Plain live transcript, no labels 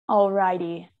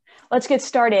Alrighty, let's get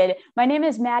started. My name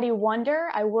is Maddie Wonder.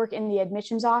 I work in the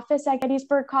admissions office at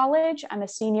Gettysburg College. I'm a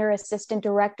senior assistant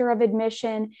director of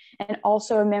admission and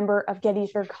also a member of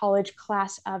Gettysburg College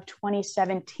class of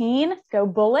 2017. Go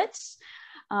Bullets.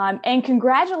 And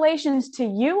congratulations to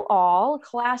you all,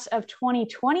 class of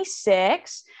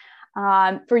 2026,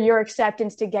 for your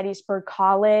acceptance to Gettysburg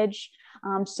College.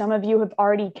 Some of you have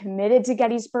already committed to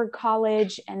Gettysburg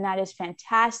College, and that is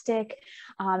fantastic.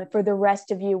 For the rest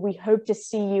of you, we hope to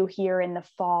see you here in the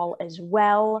fall as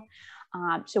well.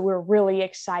 So we're really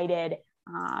excited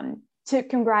to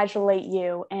congratulate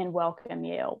you and welcome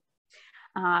you.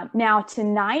 Now,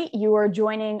 tonight, you are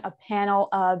joining a panel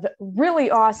of really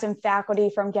awesome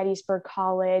faculty from Gettysburg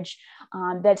College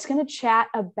that's going to chat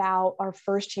about our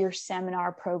first year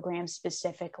seminar program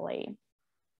specifically.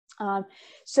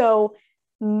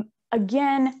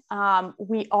 Again,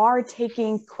 we are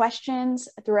taking questions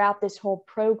throughout this whole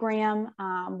program.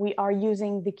 We are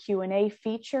using the Q&A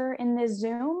feature in this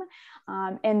Zoom,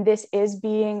 and this is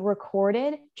being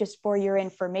recorded just for your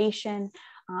information.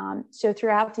 So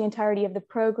throughout the entirety of the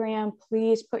program,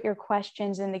 please put your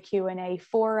questions in the Q&A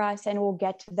for us, and we'll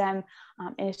get to them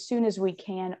as soon as we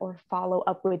can or follow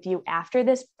up with you after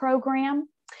this program.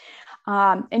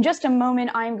 In just a moment,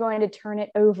 I'm going to turn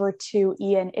it over to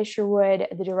Ian Isherwood,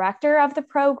 the director of the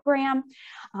program.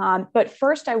 But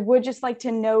first, I would just like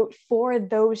to note for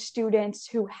those students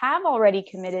who have already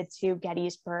committed to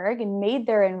Gettysburg and made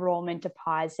their enrollment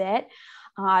deposit,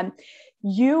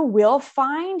 you will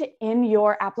find in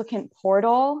your applicant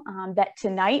portal that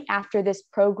tonight after this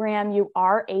program, you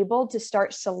are able to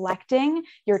start selecting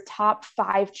your top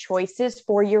 5 choices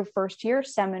for your first year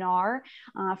seminar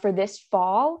for this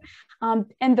fall.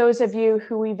 And those of you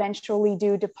who eventually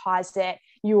do deposit,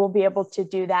 you will be able to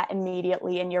do that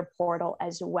immediately in your portal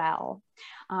as well.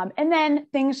 And then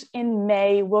things in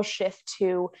May will shift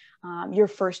to your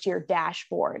first year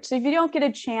dashboard. So if you don't get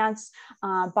a chance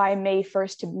by May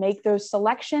 1st to make those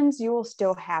selections, you will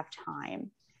still have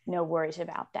time. No worries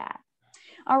about that.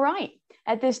 All right,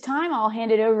 at this time, I'll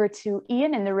hand it over to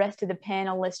Ian and the rest of the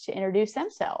panelists to introduce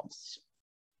themselves.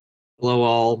 Hello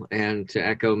all, and to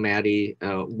echo Maddie,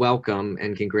 welcome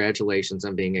and congratulations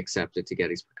on being accepted to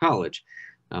Gettysburg College.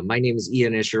 My name is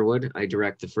Ian Isherwood. I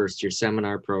direct the first year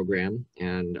seminar program,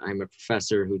 and I'm a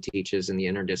professor who teaches in the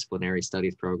interdisciplinary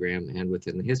studies program and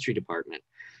within the history department.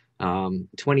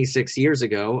 26 years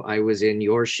ago, I was in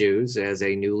your shoes as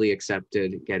a newly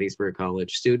accepted Gettysburg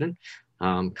College student,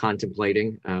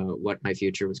 contemplating what my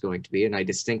future was going to be. And I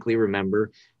distinctly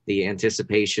remember the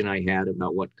anticipation I had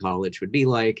about what college would be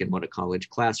like and what a college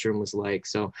classroom was like.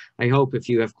 So I hope if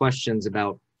you have questions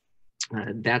about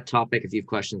that topic, if you have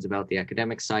questions about the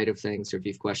academic side of things, or if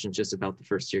you have questions just about the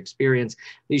first year experience,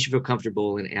 you should feel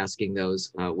comfortable in asking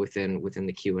those within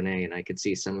the Q&A, and I could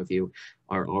see some of you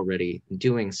are already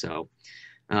doing so.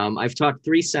 I've taught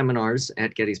 3 seminars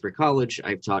at Gettysburg College.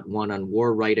 I've taught one on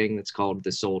war writing that's called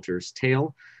The Soldier's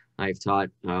Tale. I've taught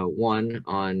one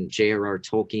on J.R.R.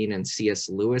 Tolkien and C.S.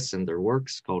 Lewis and their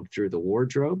works called Through the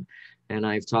Wardrobe. And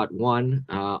I've taught one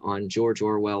on George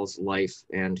Orwell's life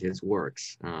and his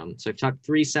works. So I've taught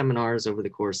 3 seminars over the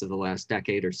course of the last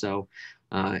decade or so,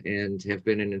 and have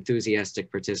been an enthusiastic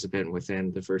participant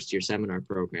within the first year seminar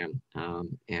program,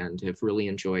 and have really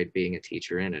enjoyed being a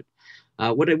teacher in it.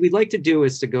 What we'd like to do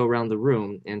is to go around the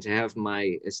room and to have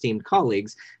my esteemed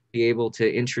colleagues be able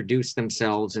to introduce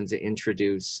themselves and to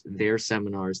introduce their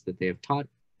seminars that they have taught,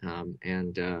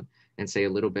 and say a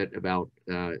little bit about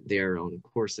their own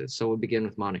courses. So we'll begin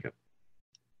with Monica.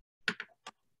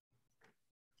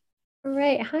 All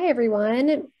right, hi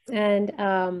everyone. And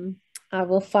I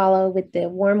will follow with the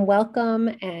warm welcome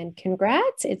and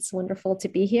congrats. It's wonderful to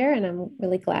be here, and I'm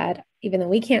really glad, even though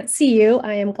we can't see you,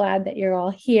 I am glad that you're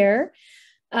all here.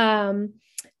 I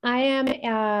am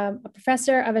a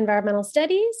professor of environmental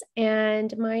studies,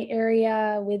 and my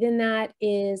area within that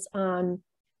is on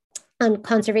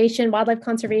conservation, wildlife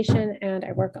conservation, and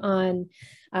I work on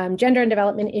gender and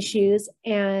development issues.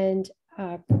 And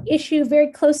issue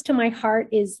very close to my heart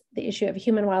is the issue of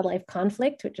human-wildlife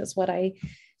conflict, which is what I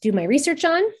do my research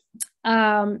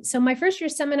on. So my first year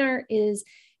seminar is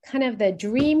kind of the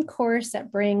dream course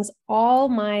that brings all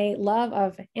my love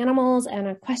of animals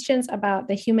and questions about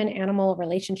the human-animal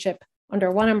relationship under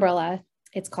one umbrella.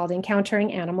 It's called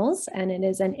Encountering Animals, and it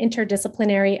is an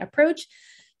interdisciplinary approach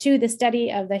to the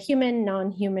study of the human,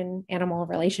 non-human animal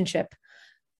relationship.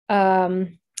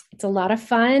 It's a lot of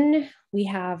fun. We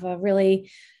have a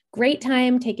really great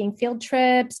time taking field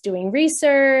trips, doing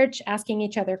research, asking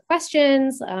each other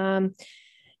questions,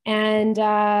 and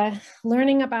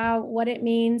learning about what it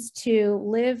means to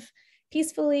live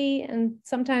peacefully and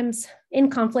sometimes in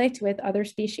conflict with other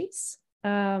species,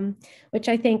 which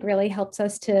I think really helps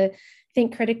us to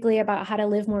think critically about how to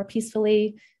live more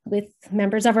peacefully with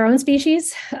members of our own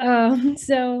species.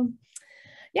 So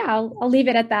yeah, I'll leave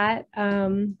it at that.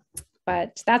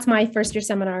 But that's my first year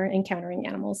seminar, Encountering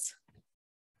Animals.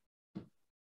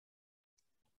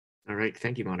 All right,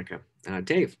 thank you, Monica.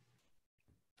 Dave.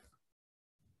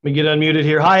 Let me get unmuted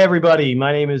here. Hi, everybody.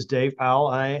 My name is Dave Powell.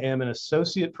 I am an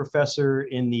associate professor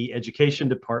in the education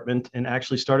department and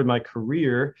actually started my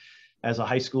career as a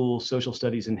high school social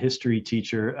studies and history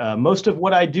teacher. Most of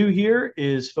what I do here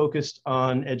is focused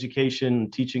on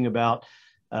education, teaching about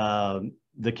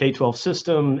the K-12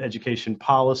 system, education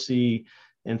policy,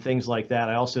 and things like that.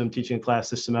 I also am teaching a class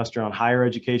this semester on higher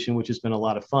education, which has been a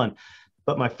lot of fun.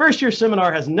 But my first year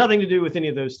seminar has nothing to do with any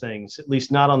of those things, at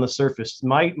least not on the surface.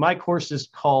 My course is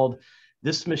called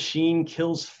This Machine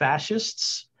Kills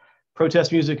Fascists,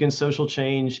 Protest Music and Social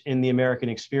Change in the American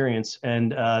Experience.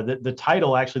 And the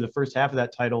title, actually the first half of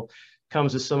that title,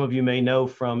 comes, as some of you may know,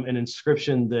 from an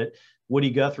inscription that Woody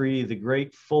Guthrie, the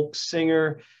great folk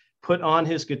singer, put on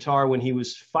his guitar when he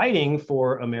was fighting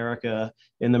for America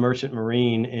in the Merchant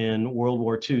Marine in World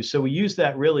War II. So we use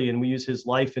that really, and we use his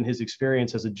life and his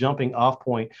experience as a jumping off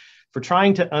point for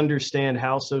trying to understand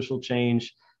how social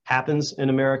change happens in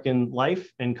American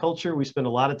life and culture. We spend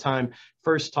a lot of time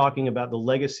first talking about the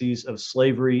legacies of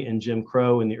slavery and Jim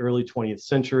Crow in the early 20th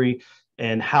century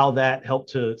and how that helped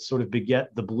to sort of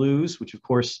beget the blues, which of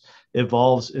course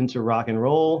evolves into rock and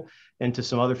roll and to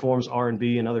some other forms,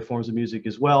 R&B and other forms of music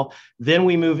as well. Then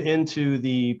we move into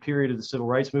the period of the civil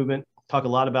rights movement, talk a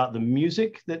lot about the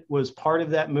music that was part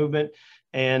of that movement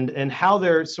and how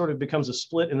there sort of becomes a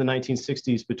split in the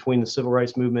 1960s between the civil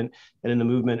rights movement and in the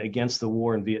movement against the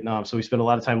war in Vietnam. So we spend a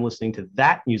lot of time listening to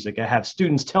that music. I have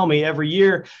students tell me every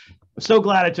year, I'm so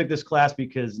glad I took this class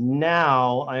because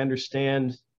now I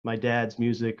understand my dad's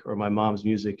music or my mom's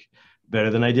music better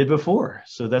than I did before.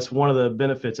 So that's one of the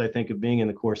benefits, I think, of being in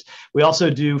the course. We also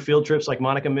do field trips, like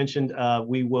Monica mentioned.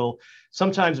 We will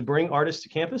sometimes bring artists to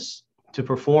campus to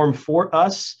perform for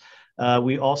us.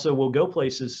 We also will go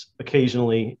places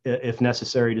occasionally, if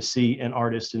necessary, to see an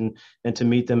artist and to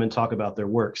meet them and talk about their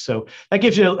work. So that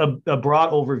gives you a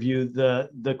broad overview.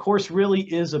 The course really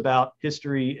is about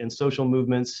history and social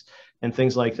movements and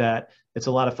things like that. It's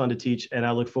a lot of fun to teach, and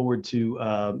I look forward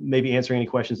to maybe answering any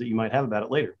questions that you might have about it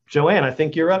later. Joanne, I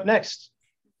think you're up next.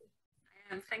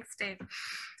 Thanks, Dave.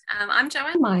 I'm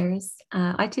Joanne Myers.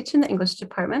 I teach in the English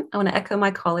department. I want to echo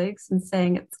my colleagues in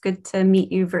saying it's good to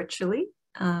meet you virtually,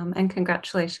 and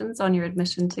congratulations on your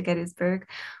admission to Gettysburg.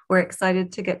 We're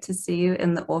excited to get to see you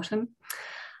in the autumn.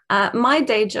 My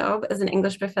day job as an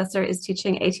English professor is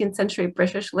teaching 18th century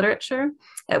British literature,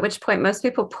 at which point most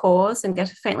people pause and get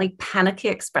a faintly panicky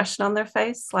expression on their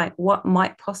face, like what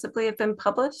might possibly have been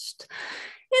published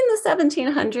in the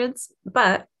 1700s.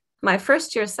 But my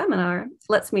first year seminar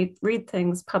lets me read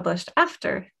things published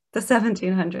after the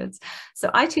 1700s.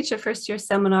 So I teach a first year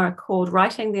seminar called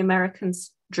Writing the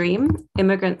American's Dream,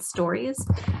 Immigrant Stories.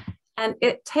 And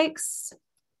it takes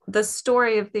the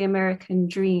story of the American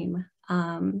dream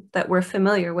that we're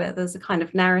familiar with as a kind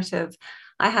of narrative.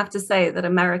 I have to say that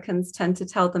Americans tend to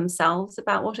tell themselves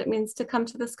about what it means to come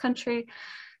to this country.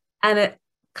 And it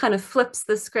kind of flips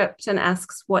the script and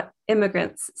asks what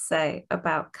immigrants say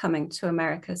about coming to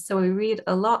America. So we read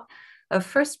a lot of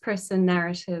first-person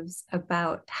narratives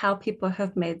about how people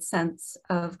have made sense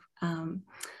of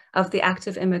the act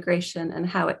of immigration and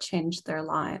how it changed their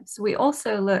lives. We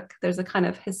also look, there's a kind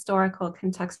of historical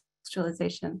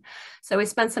contextualization. So we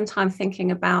spend some time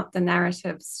thinking about the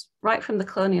narratives right from the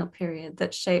colonial period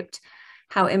that shaped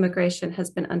how immigration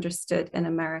has been understood in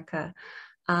America,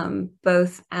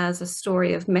 both as a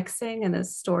story of mixing and a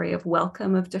story of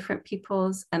welcome of different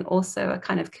peoples, and also a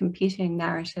kind of competing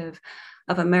narrative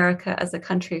of America as a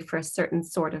country for a certain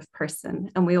sort of person.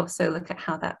 And we also look at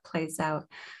how that plays out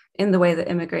in the way that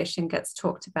immigration gets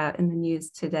talked about in the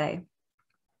news today.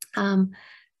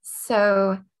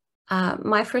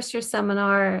 My first year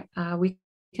seminar, we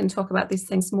can talk about these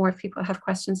things more if people have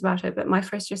questions about it, but my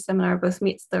first year seminar both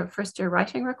meets the first year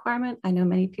writing requirement. I know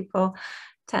many people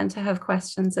tend to have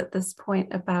questions at this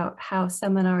point about how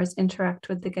seminars interact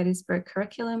with the Gettysburg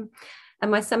curriculum. And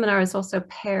my seminar is also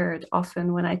paired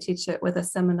often when I teach it with a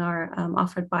seminar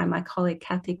offered by my colleague,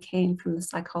 Kathy Kane from the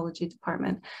psychology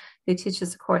department, who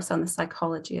teaches a course on the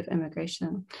psychology of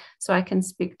immigration. So I can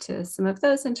speak to some of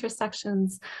those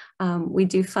intersections. We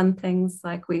do fun things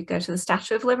like we go to the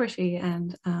Statue of Liberty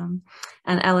and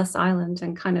Ellis Island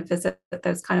and kind of visit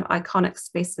those kind of iconic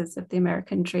spaces of the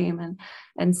American dream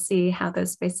and see how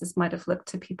those spaces might have looked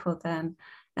to people then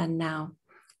and now.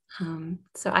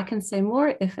 So I can say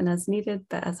more if and as needed,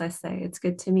 but as I say, it's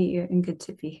good to meet you and good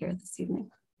to be here this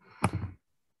evening.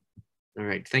 All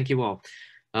right, thank you all.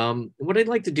 What I'd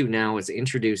like to do now is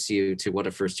introduce you to what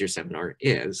a first-year seminar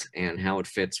is and how it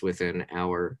fits within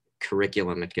our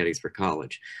curriculum at Gettysburg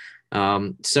College.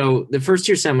 So the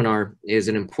first-year seminar is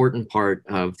an important part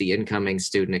of the incoming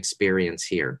student experience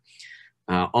here.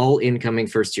 All incoming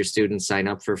first-year students sign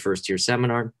up for a first-year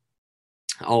seminar.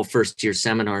 All first-year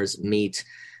seminars meet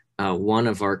one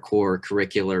of our core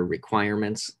curricular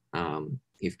requirements.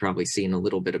 You've probably seen a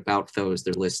little bit about those.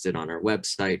 They're listed on our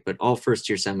website, but all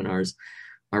first-year seminars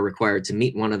are required to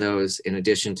meet one of those in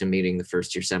addition to meeting the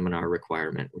first-year seminar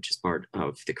requirement, which is part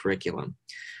of the curriculum.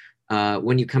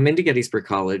 When you come into Gettysburg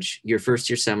College, your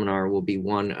first-year seminar will be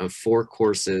one of 4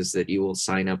 courses that you will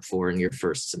sign up for in your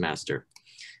first semester.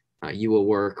 You will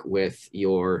work with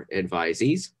your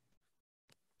advisees.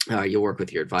 You'll work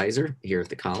with your advisor here at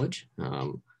the college.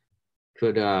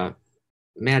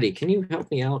 Maddie, can you help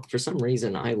me out? For some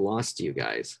reason, I lost you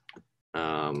guys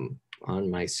on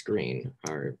my screen.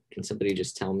 Can somebody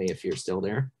just tell me if you're still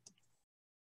there?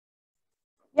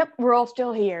 Yep, we're all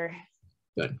still here.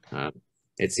 Good.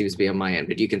 It seems to be on my end,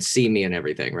 but you can see me and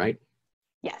everything, right?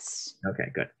 Yes.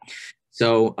 Okay, good.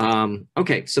 So,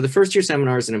 so the first year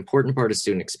seminar is an important part of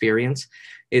student experience.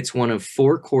 It's one of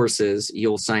 4 courses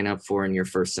you'll sign up for in your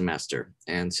first semester.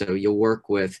 And so you'll work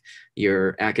with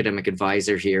your academic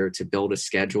advisor here to build a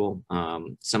schedule.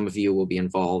 Some of you will be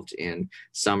involved in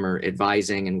summer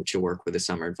advising, in which you'll work with a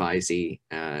summer advisee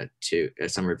a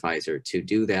summer advisor to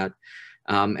do that.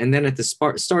 And then at the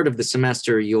start of the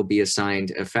semester, you'll be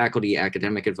assigned a faculty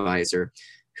academic advisor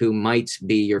who might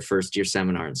be your first year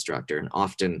seminar instructor. And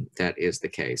often that is the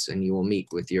case. And you will meet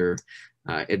with your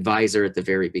advisor at the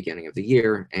very beginning of the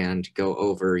year and go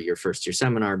over your first year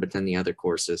seminar, but then the other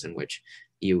courses in which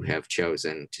you have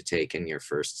chosen to take in your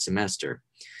first semester.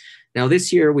 Now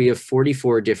this year we have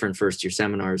 44 different first year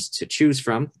seminars to choose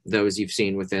from, those you've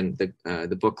seen within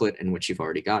the booklet in which you've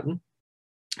already gotten.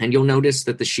 And you'll notice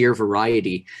that the sheer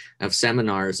variety of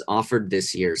seminars offered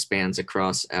this year spans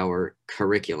across our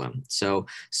curriculum. So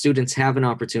students have an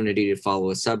opportunity to follow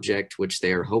a subject which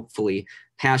they are hopefully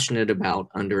passionate about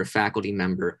under a faculty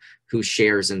member who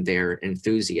shares in their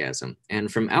enthusiasm. And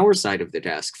from our side of the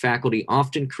desk, faculty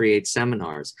often create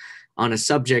seminars on a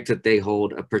subject that they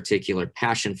hold a particular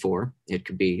passion for. It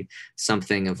could be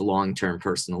something of long-term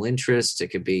personal interest. It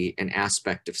could be an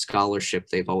aspect of scholarship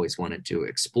they've always wanted to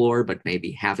explore, but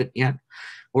maybe haven't yet.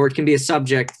 Or it can be a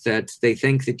subject that they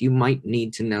think that you might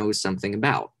need to know something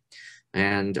about.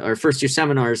 And our first year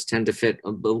seminars tend to fit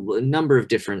a number of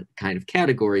different kind of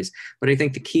categories, but I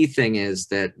think the key thing is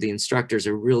that the instructors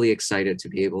are really excited to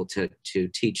be able to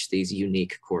teach these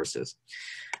unique courses.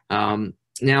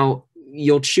 Now,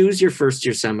 you'll choose your first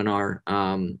year seminar,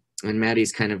 and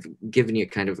Maddie's kind of given you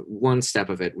kind of one step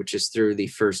of it, which is through the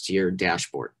first year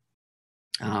dashboard.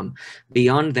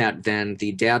 Beyond that, then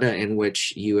the data in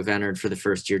which you have entered for the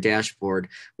first year dashboard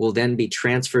will then be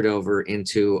transferred over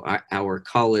into our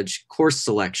college course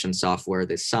selection software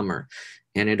this summer.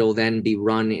 And it'll then be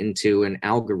run into an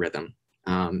algorithm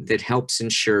that helps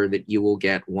ensure that you will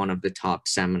get one of the top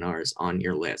seminars on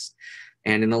your list.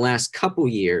 And in the last couple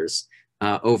years,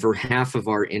 over half of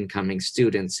our incoming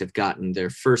students have gotten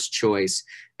their first choice,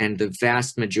 and the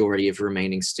vast majority of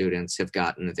remaining students have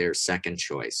gotten their second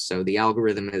choice. So the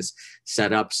algorithm is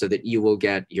set up so that you will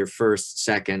get your first,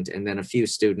 second, and then a few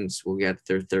students will get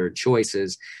their third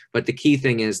choices. But the key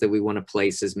thing is that we want to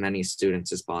place as many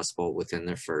students as possible within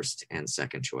their first and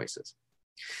second choices.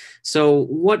 So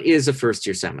what is a first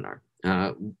year seminar?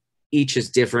 Each is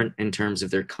different in terms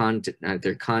of their content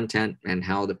and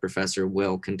how the professor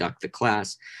will conduct the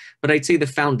class. But I'd say the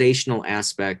foundational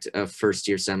aspect of first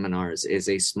year seminars is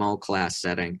a small class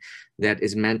setting that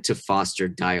is meant to foster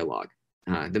dialogue.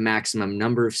 The maximum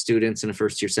number of students in a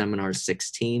first year seminar is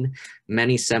 16.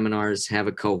 Many seminars have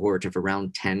a cohort of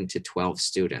around 10 to 12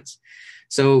 students.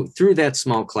 So through that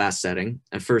small class setting,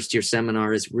 a first year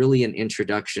seminar is really an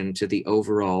introduction to the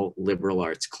overall liberal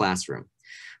arts classroom.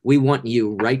 We want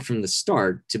you right from the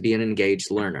start to be an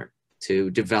engaged learner, to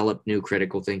develop new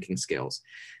critical thinking skills,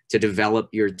 to develop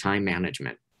your time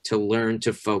management, to learn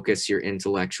to focus your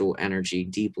intellectual energy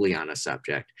deeply on a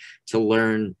subject, to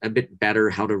learn a bit better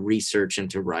how to research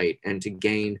and to write, and to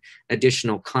gain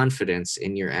additional confidence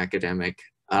in your academic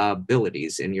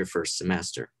abilities in your first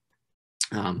semester.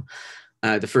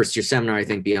 The first year seminar, I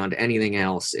think, beyond anything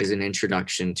else, is an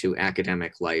introduction to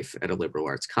academic life at a liberal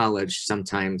arts college.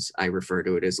 Sometimes I refer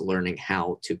to it as learning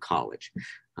how to college,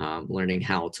 learning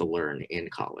how to learn in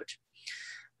college.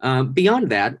 Beyond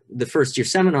that, the first year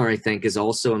seminar, I think, is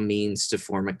also a means to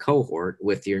form a cohort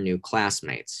with your new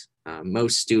classmates.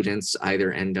 Most students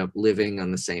either end up living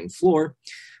on the same floor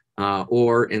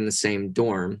or in the same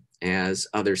dorm as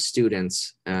other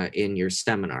students in your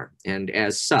seminar. And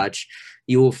as such,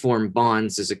 you will form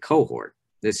bonds as a cohort.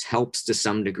 This helps to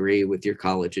some degree with your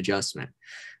college adjustment.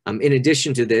 In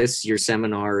addition to this, your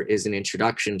seminar is an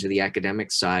introduction to the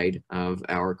academic side of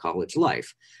our college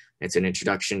life. It's an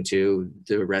introduction to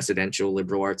the residential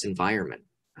liberal arts environment.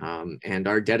 And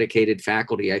our dedicated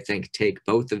faculty, I think, take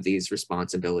both of these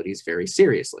responsibilities very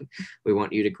seriously. We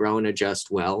want you to grow and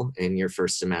adjust well in your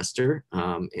first semester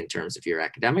in terms of your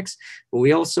academics, but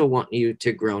we also want you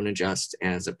to grow and adjust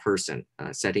as a person,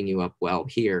 setting you up well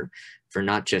here for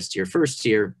not just your first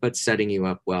year, but setting you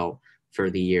up well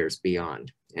for the years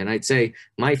beyond. And I'd say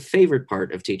my favorite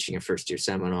part of teaching a first year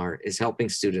seminar is helping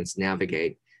students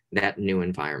navigate that new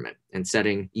environment and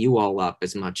setting you all up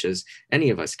as much as any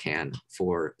of us can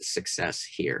for success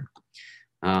here.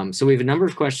 So we have a number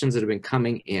of questions that have been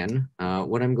coming in.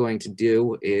 What I'm going to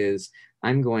do is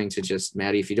I'm going to just,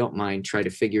 Maddie, if you don't mind, try to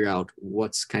figure out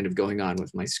what's kind of going on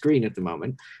with my screen at the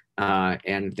moment.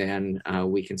 And then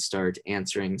we can start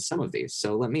answering some of these.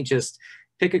 So let me just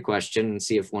pick a question and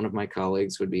see if one of my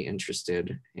colleagues would be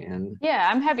interested in. Yeah,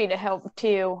 I'm happy to help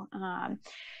too.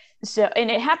 So, and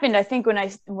it happened, I think,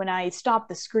 when I stopped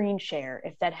the screen share,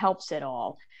 if that helps at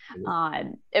all.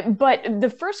 But the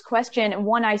first question,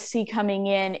 one I see coming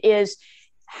in, is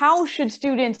how should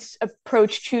students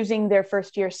approach choosing their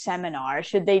first year seminar?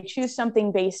 Should they choose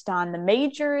something based on the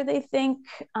major they think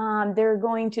they're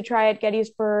going to try at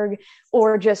Gettysburg,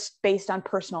 or just based on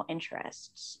personal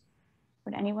interests?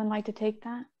 Would anyone like to take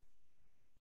that?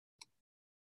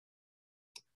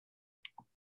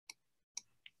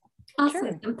 I'll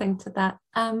say something to that.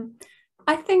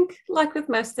 I think, like with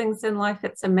most things in life,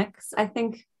 it's a mix. I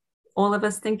think all of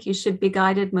us think you should be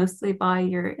guided mostly by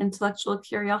your intellectual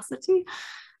curiosity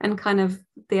and kind of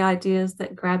the ideas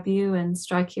that grab you and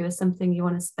strike you as something you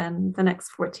want to spend the next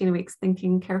 14 weeks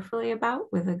thinking carefully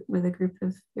about with a group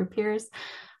of your peers.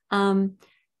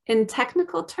 In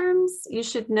technical terms, you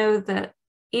should know that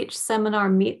each seminar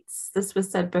meets, this was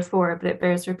said before, but it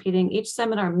bears repeating, each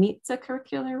seminar meets a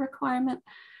curricular requirement.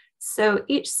 So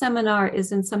each seminar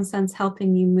is in some sense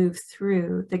helping you move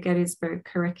through the Gettysburg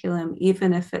curriculum,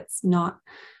 even if it's not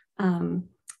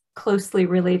closely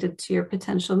related to your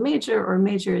potential major or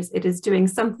majors. It is doing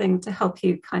something to help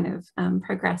you kind of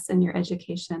progress in your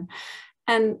education.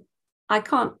 And I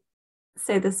can't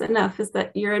say this enough, is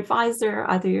that your advisor,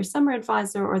 either your summer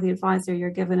advisor or the advisor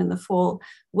you're given in the fall,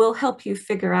 will help you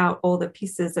figure out all the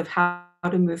pieces of how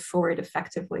to move forward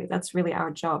effectively. That's really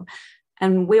our job.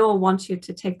 And we all want you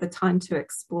to take the time to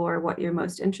explore what you're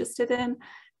most interested in.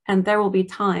 And there will be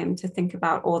time to think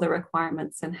about all the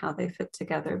requirements and how they fit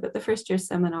together. But the first year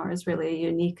seminar is really a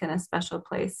unique and a special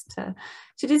place to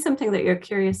do something that you're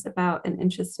curious about and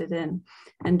interested in.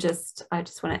 And I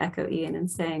just want to echo Ian in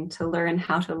saying to learn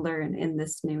how to learn in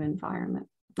this new environment.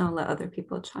 I'll let other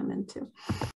people chime in too.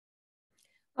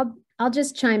 I'll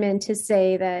just chime in to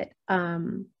say that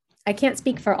I can't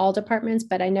speak for all departments,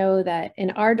 but I know that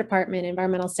in our department,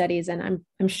 environmental studies, and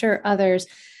I'm sure others,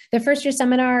 the first year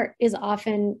seminar is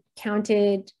often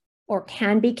counted or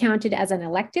can be counted as an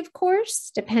elective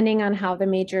course, depending on how the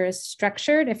major is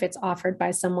structured, if it's offered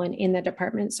by someone in the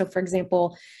department. So for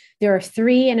example, there are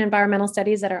 3 in environmental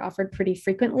studies that are offered pretty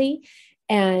frequently.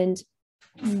 And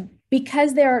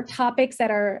because there are topics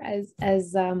that are,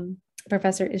 as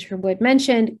Professor Isherwood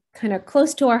mentioned, kind of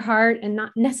close to our heart and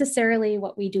not necessarily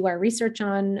what we do our research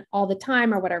on all the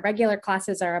time or what our regular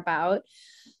classes are about.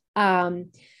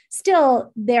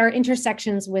 Still, there are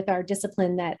intersections with our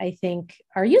discipline that I think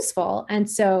are useful. And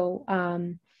so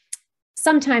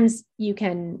sometimes you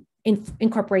can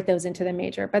incorporate those into the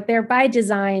major, but they're by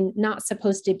design not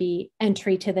supposed to be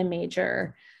entry to the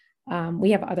major.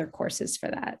 We have other courses for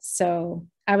that. So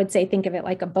I would say think of it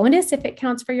like a bonus if it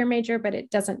counts for your major, but it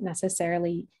doesn't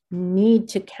necessarily need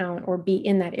to count or be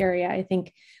in that area. I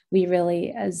think we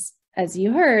really, as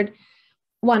you heard,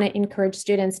 want to encourage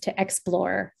students to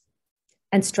explore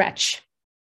and stretch.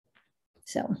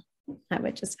 So I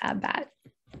would just add that.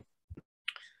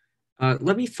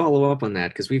 Let me follow up on that,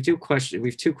 because we have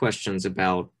 2 questions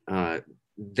about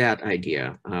that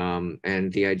idea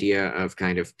and the idea of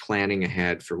kind of planning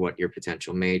ahead for what your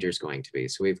potential major is going to be.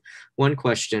 So we have one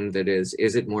question that is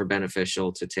it more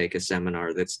beneficial to take a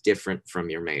seminar that's different from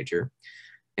your major?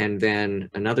 And then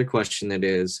another question that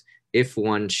is, if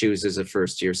one chooses a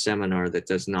first year seminar that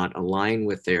does not align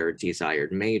with their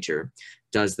desired major,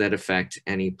 does that affect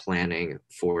any planning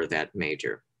for that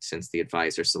major? since the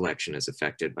advisor selection is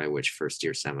affected by which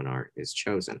first-year seminar is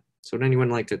chosen. So would anyone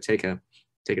like to take a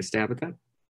stab at that?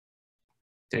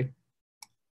 Dave?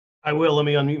 I will. Let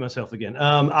me unmute myself again.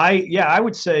 I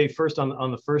would say first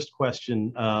on the first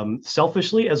question,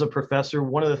 selfishly as a professor,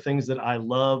 one of the things that I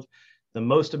love the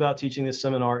most about teaching this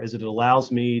seminar is that it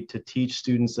allows me to teach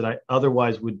students that I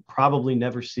otherwise would probably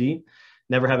never see,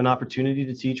 never have an opportunity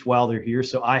to teach while they're here.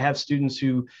 So I have students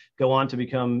who go on to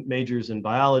become majors in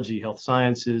biology, health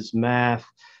sciences, math,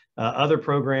 other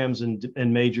programs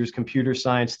and majors, computer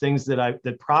science, things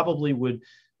that probably would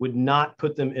not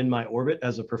put them in my orbit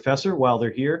as a professor while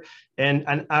they're here.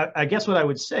 And I guess what I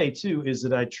would say too is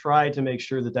that I try to make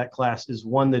sure that that class is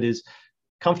one that is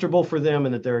comfortable for them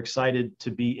and that they're excited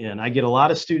to be in. I get a lot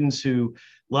of students who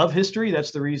love history. That's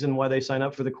the reason why they sign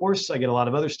up for the course. I get a lot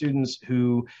of other students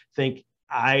who think,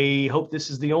 I hope this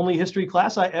is the only history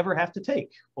class I ever have to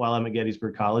take while I'm at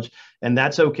Gettysburg College. And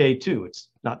that's okay too. It's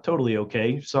not totally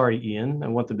okay. Sorry, Ian, I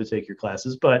want them to take your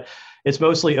classes, but it's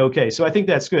mostly okay. So I think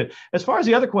that's good. As far as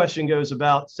the other question goes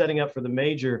about setting up for the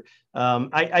major,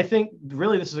 I think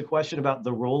really this is a question about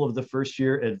the role of the first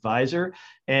year advisor.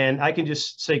 And I can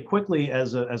just say quickly,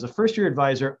 as a first year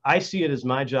advisor, I see it as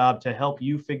my job to help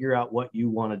you figure out what you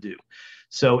want to do.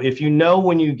 So if you know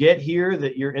when you get here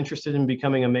that you're interested in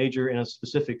becoming a major in a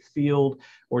specific field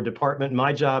or department,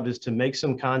 my job is to make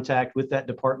some contact with that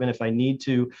department if I need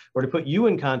to, or to put you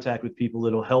in contact with people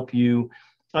that'll help you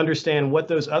understand what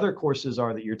those other courses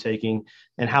are that you're taking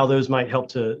and how those might help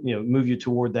to, move you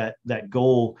toward that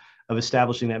goal of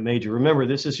establishing that major. Remember,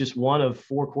 this is just one of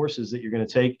 4 courses that you're going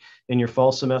to take in your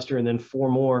fall semester and then 4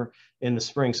 more in the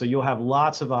spring. So you'll have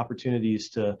lots of opportunities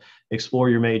to explore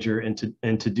your major and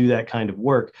to do that kind of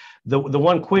work. The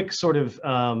one quick sort of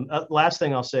last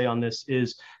thing I'll say on this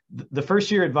is the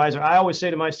first year advisor. I always say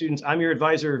to my students, I'm your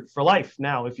advisor for life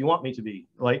now, if you want me to be.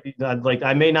 Like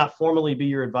I may not formally be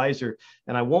your advisor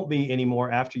and I won't be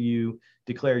anymore after you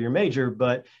declare your major,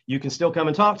 but you can still come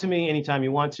and talk to me anytime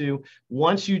you want to.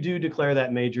 Once you do declare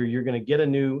that major, you're going to get a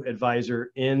new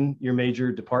advisor in your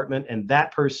major department, and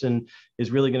that person is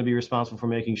really going to be responsible for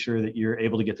making sure that you're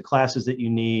able to get the classes that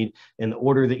you need in the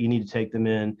order that you need to take them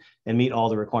in and meet all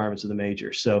the requirements of the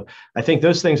major. So I think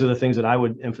those things are the things that I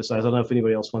would emphasize. I don't know if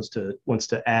anybody else wants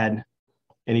to add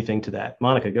anything to that.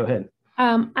 Monica, go ahead.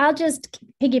 I'll just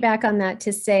piggyback on that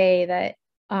to say that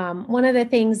one of the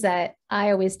things that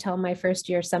I always tell my first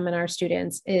year seminar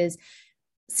students is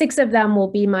 6 of them will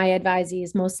be my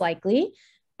advisees most likely,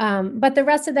 but the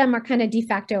rest of them are kind of de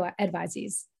facto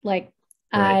advisees. Like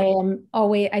right.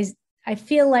 I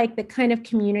feel like the kind of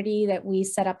community that we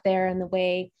set up there and the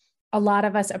way a lot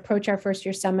of us approach our first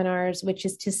year seminars, which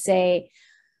is to say,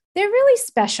 they're really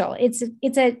special.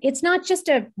 It's not just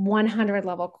a 100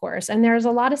 level course, and there's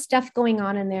a lot of stuff going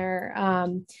on in there.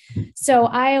 So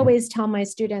I always tell my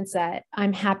students that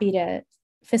I'm happy to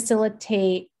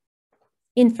facilitate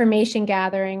information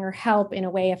gathering or help in a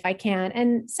way if I can.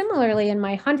 And similarly, in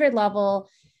my 100 level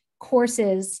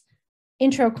courses,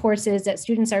 intro courses that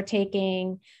students are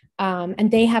taking, and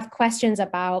they have questions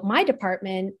about my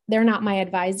department, they're not my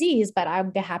advisees, but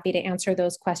I'd be happy to answer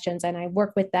those questions. And I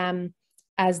work with them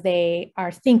as they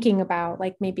are thinking about,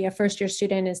 like maybe a first year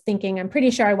student is thinking, I'm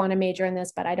pretty sure I want to major in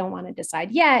this, but I don't want to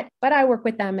decide yet, but I work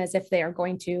with them as if they are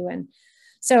going to. And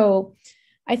so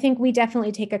I think we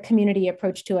definitely take a community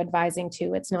approach to advising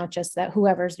too. It's not just that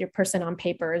whoever's your person on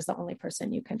paper is the only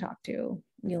person you can talk to.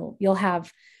 You'll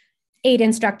have 8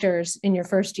 instructors in your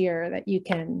first year that you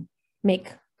can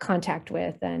make contact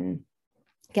with and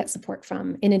get support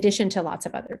from, in addition to lots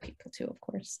of other people too, of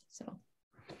course.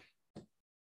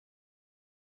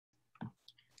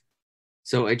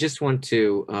 So I just want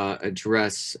to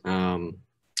address a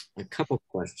couple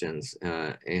questions,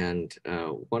 and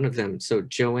one of them, so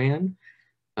Joanne,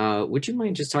 would you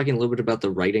mind just talking a little bit about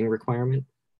the writing requirement?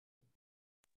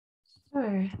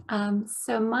 Sure.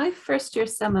 So my first year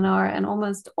seminar and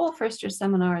almost all first year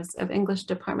seminars of English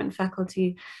department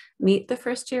faculty meet the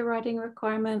first year writing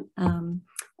requirement.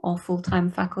 All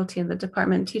full-time faculty in the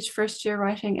department teach first year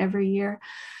writing every year.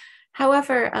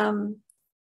 However,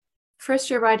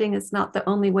 first year writing is not the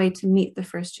only way to meet the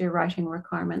first year writing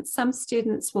requirement. Some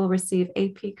students will receive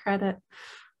AP credit,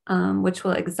 which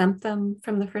will exempt them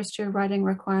from the first year writing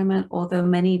requirement, although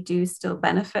many do still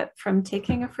benefit from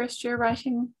taking a first year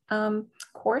writing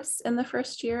course in the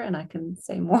first year. And I can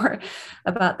say more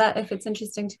about that if it's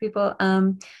interesting to people.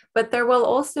 But there will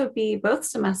also be both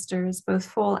semesters, both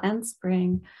fall and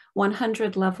spring,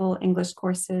 100 level English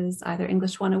courses, either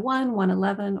English 101,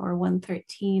 111, or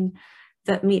 113.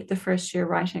 that meet the first year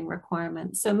writing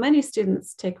requirement. So many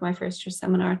students take my first year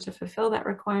seminar to fulfill that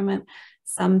requirement.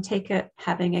 Some take it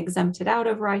having exempted out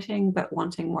of writing, but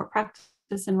wanting more practice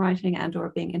in writing and or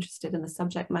being interested in the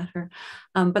subject matter.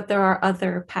 But there are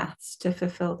other paths to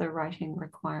fulfill the writing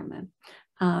requirement.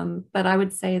 But I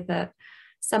would say that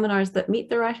seminars that meet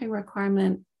the writing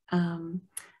requirement,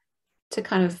 to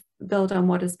kind of build on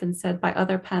what has been said by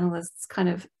other panelists, kind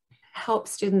of help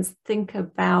students think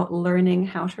about learning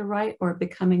how to write or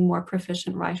becoming more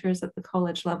proficient writers at the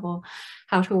college level,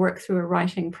 how to work through a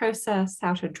writing process,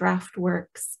 how to draft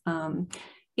works,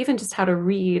 even just how to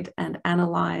read and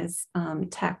analyze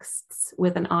texts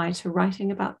with an eye to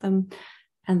writing about them.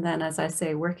 And then, as I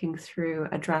say, working through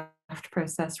a draft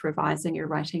process, revising your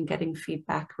writing, getting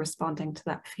feedback, responding to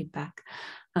that feedback.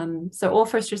 So all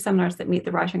first year seminars that meet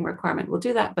the writing requirement will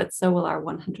do that, but so will our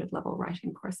 100 level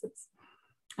writing courses.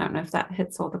 I don't know if that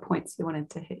hits all the points you wanted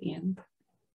to hit, Ian.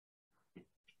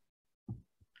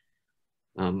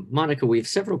 Monica, we have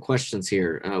several questions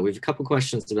here. We have a couple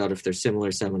questions about if there's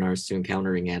similar seminars to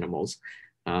Encountering Animals.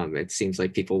 It seems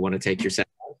like people want to take your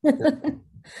seminar.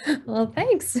 Well,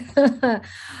 thanks.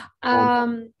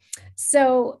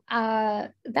 So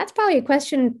that's probably a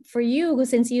question for you,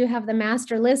 since you have the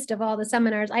master list of all the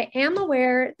seminars. I am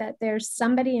aware that there's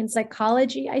somebody in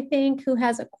psychology, I think, who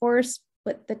has a course,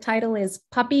 but the title is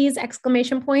Puppies! I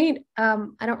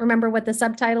don't remember what the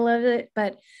subtitle of it,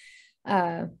 but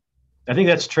I think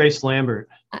that's Trace Lambert.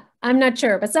 I'm not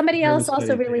sure, but somebody else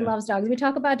also really loves dogs. We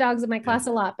talk about dogs in my class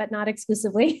a lot, but not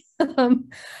exclusively. In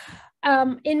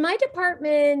my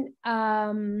department,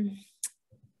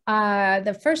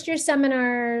 the first year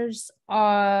seminars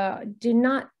do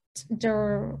not,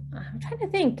 I'm trying to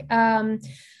think.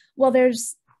 Well,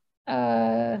 there's,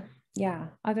 I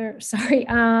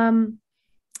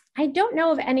don't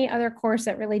know of any other course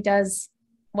that really does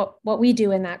what we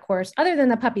do in that course, other than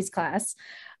the puppies class.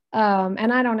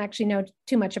 And I don't actually know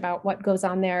too much about what goes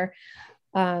on there,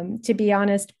 to be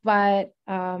honest, but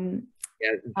I'm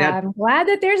glad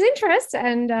that there's interest,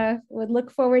 and would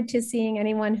look forward to seeing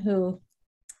anyone who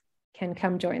can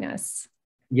come join us.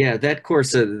 Yeah, that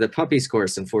course, the puppies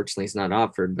course, unfortunately is not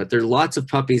offered, but there are lots of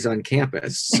puppies on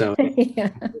campus. So yeah.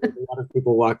 A lot of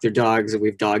people walk their dogs, and we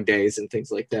have dog days and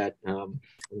things like that,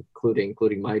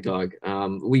 including my dog.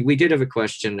 We did have a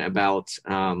question about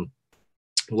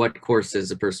what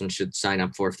courses a person should sign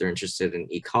up for if they're interested in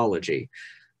ecology.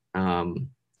 And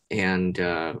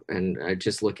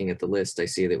just looking at the list, I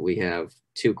see that we have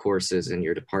 2 courses in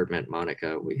your department,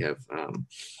 Monica. We have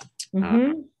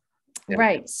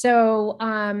Right. So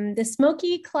the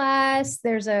Smoky class,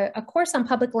 there's a course on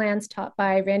public lands taught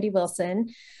by Randy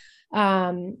Wilson.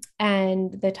 And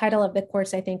the title of the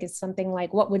course, I think, is something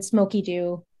like, What Would Smoky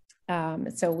Do?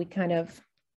 So we kind of,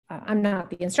 I'm not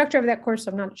the instructor of that course,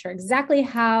 so I'm not sure exactly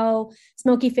how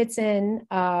Smoky fits in,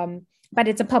 but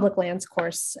it's a public lands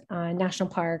course, national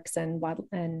parks and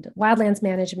wildlands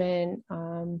management.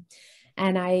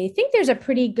 And I think there's a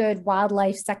pretty good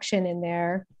wildlife section in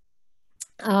there.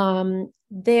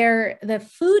 The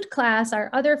food class, our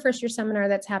other first year seminar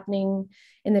that's happening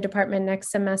in the department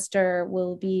next semester,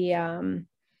 will be,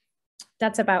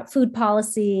 that's about food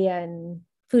policy and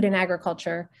food and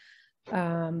agriculture.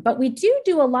 But we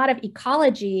do a lot of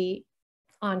ecology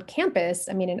on campus.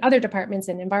 I mean, in other departments,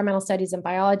 in environmental studies and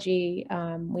biology,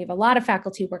 we have a lot of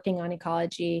faculty working on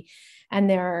ecology, and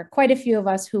there are quite a few of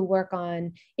us who work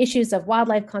on issues of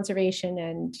wildlife conservation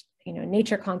and,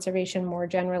 nature conservation more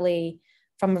generally,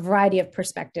 from a variety of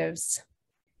perspectives,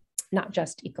 not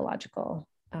just ecological.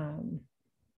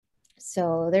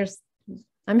 So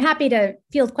I'm happy to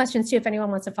field questions too. If anyone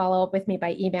wants to follow up with me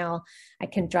by email, I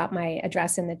can drop my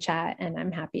address in the chat, and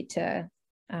I'm happy to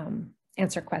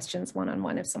answer questions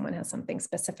one-on-one if someone has something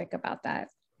specific about that.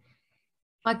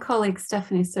 My colleague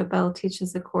Stephanie Sobel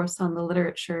teaches a course on the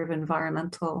literature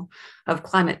of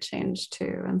climate change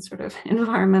too, and sort of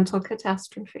environmental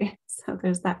catastrophe. So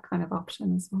there's that kind of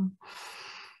option as well.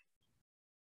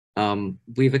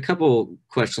 We have a couple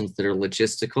questions that are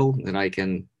logistical that I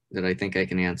think I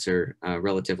can answer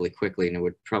relatively quickly, and it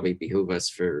would probably behoove us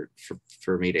for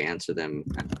me to answer them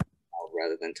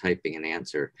rather than typing an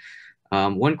answer.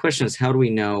 One question is, how do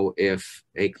we know if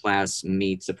a class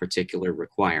meets a particular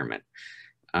requirement?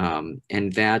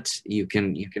 And that you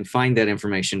can find that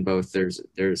information both.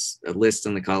 There's a list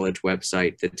on the college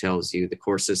website that tells you the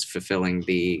courses fulfilling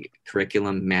the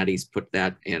curriculum. Maddie's put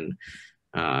that in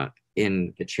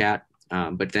the chat.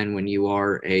 But then when you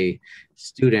are a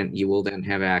student, you will then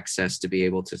have access to be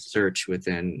able to search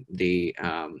within the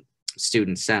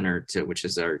Student Center, which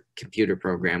is our computer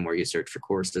program where you search for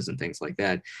courses and things like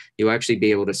that, you'll actually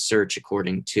be able to search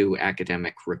according to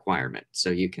academic requirement. So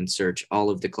you can search all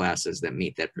of the classes that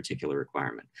meet that particular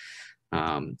requirement.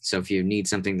 So if you need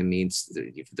something that meets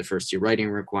the first year writing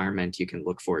requirement, you can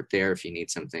look for it there. If you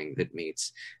need something that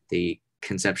meets the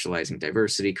conceptualizing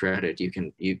diversity credit, you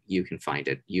can find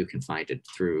it. You can find it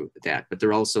through that. But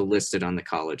they're also listed on the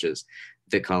college's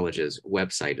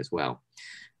website as well.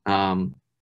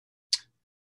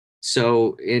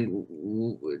 So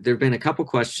there have been a couple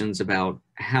questions about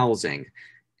housing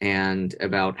and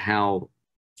about how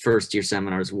first-year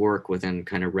seminars work within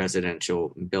kind of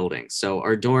residential buildings. So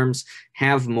our dorms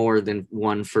have more than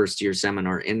one first-year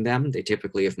seminar in them. They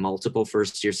typically have multiple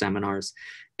first-year seminars.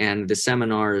 And the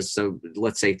seminars, so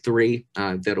let's say 3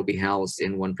 that'll be housed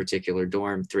in one particular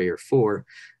dorm, 3 or 4.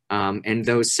 And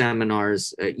those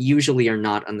seminars usually are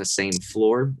not on the same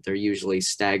floor. They're usually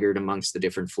staggered amongst the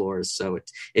different floors. So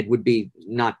it would be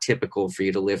not typical for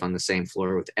you to live on the same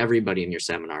floor with everybody in your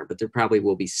seminar, but there probably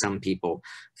will be some people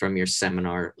from your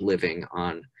seminar living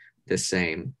on the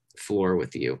same floor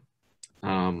with you.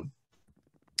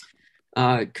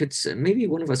 Maybe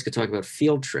one of us could talk about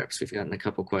field trips. We've gotten a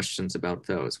couple questions about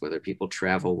those, whether people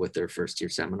travel with their first year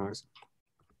seminars.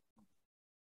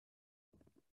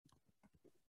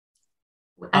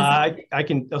 I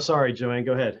can, oh, sorry, Joanne,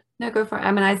 go ahead. No, go for it.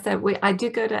 I mean, I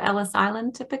do go to Ellis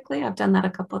Island typically. I've done that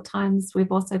a couple of times.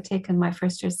 We've also taken my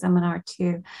first year seminar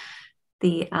to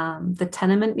the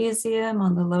Tenement Museum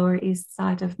on the Lower East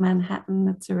Side of Manhattan.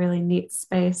 It's a really neat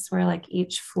space where like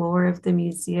each floor of the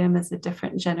museum is a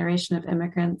different generation of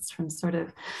immigrants from sort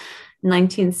of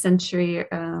 19th century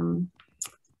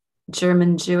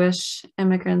German Jewish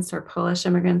immigrants or Polish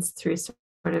immigrants through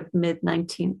sort of mid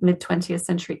 20th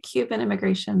century Cuban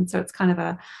immigration. So it's kind of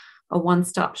a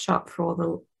one-stop shop for all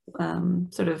the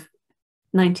sort of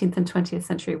 19th and 20th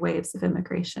century waves of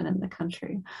immigration in the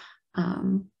country.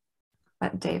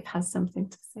 But Dave has something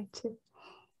to say too.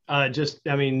 Just,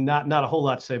 I mean, not a whole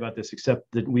lot to say about this, except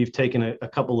that we've taken a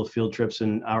couple of field trips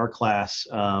in our class.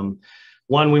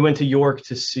 One, we went to York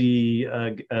to see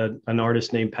an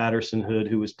artist named Patterson Hood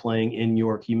who was playing in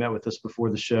York. He met with us before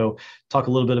the show, talk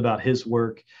a little bit about his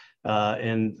work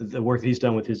and the work that he's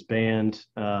done with his band.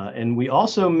 And we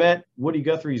also met Woody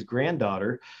Guthrie's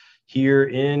granddaughter here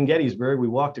in Gettysburg. We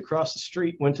walked across the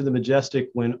street, went to the Majestic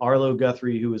when Arlo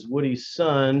Guthrie, who is Woody's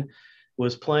son,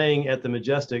 was playing at the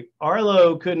Majestic.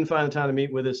 Arlo couldn't find the time to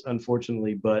meet with us,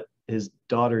 unfortunately, but his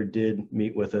daughter did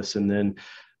meet with us. And then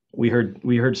we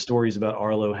heard stories about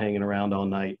Arlo hanging around all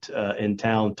night in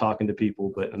town talking to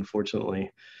people, but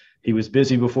unfortunately he was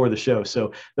busy before the show.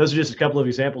 So those are just a couple of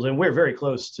examples, and we're very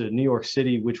close to New York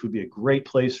City, which would be a great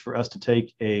place for us to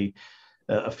take a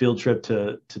field trip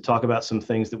to talk about some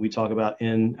things that we talk about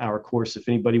in our course. If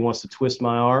anybody wants to twist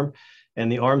my arm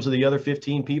and the arms of the other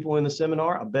 15 people in the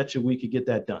seminar, I bet you we could get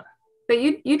that done. But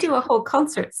you do a whole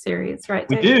concert series, right?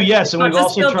 We do, yes. And we've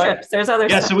also tried trips. There's other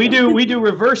stuff. So we do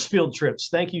reverse field trips.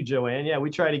 Thank you, Joanne. Yeah, we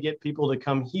try to get people to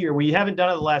come here. We haven't done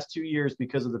it the last 2 years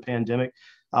because of the pandemic.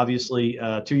 Obviously,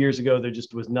 2 years ago there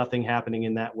just was nothing happening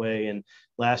in that way, and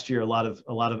last year a lot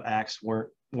of acts weren't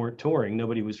touring.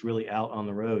 Nobody was really out on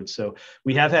the road. So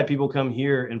we have had people come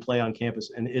here and play on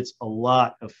campus, and it's a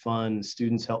lot of fun.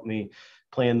 Students help me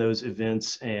plan those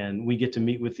events, and we get to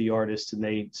meet with the artists, and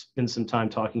they spend some time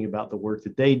talking about the work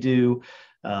that they do.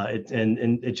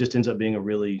 And it just ends up being a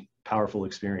really powerful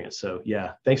experience. So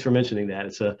yeah, thanks for mentioning that.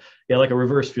 It's like a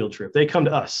reverse field trip. They come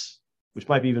to us, which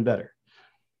might be even better.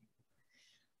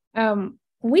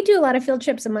 We do a lot of field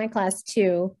trips in my class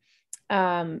too.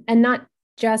 And not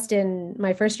just in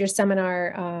my first year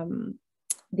seminar.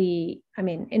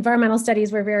 Environmental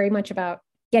studies were very much about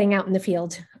getting out in the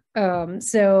field.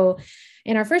 So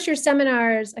in our first year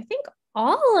seminars, I think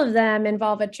all of them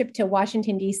involve a trip to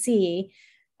Washington, D.C.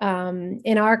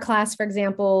 In our class, for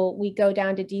example, we go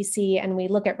down to DC and we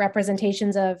look at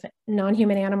representations of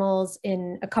non-human animals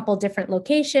in a couple different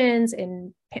locations,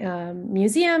 in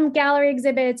museum gallery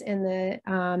exhibits, in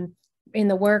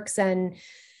the works, and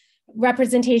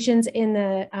representations in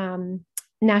the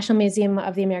National Museum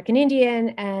of the American Indian.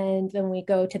 And then we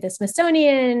go to the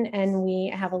Smithsonian and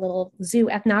we have a little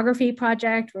zoo ethnography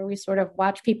project where we sort of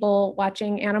watch people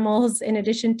watching animals in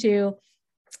addition to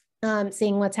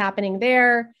seeing what's happening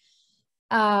there.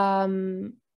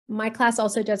 My class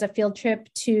also does a field trip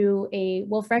to a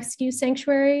wolf rescue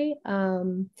sanctuary.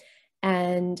 And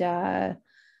where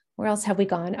else have we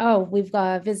gone? Oh, we've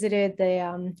visited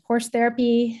the horse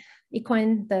therapy,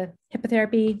 the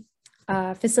hippotherapy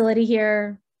facility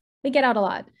here. We get out a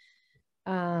lot.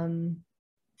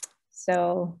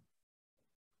 So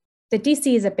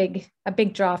DC is a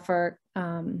big draw for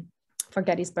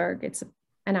Gettysburg. It's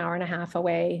an hour and a half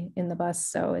away in the bus,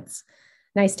 so it's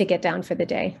nice to get down for the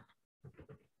day.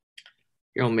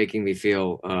 You're all making me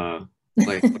feel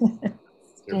like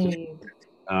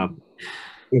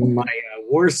in my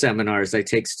war seminars, I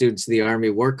take students to the Army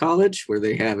War College where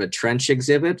they have a trench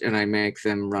exhibit, and I make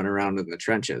them run around in the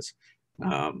trenches.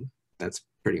 That's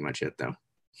pretty much it, though.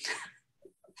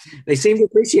 They seem to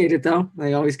appreciate it, though.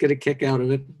 They always get a kick out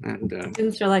of it. And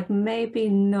students are like, maybe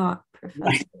not,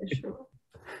 Professor.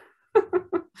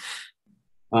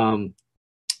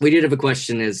 We did have a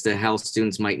question as to how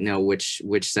students might know which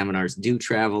seminars do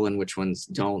travel and which ones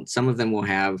don't. Some of them will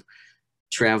have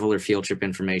travel or field trip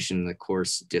information in the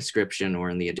course description or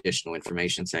in the additional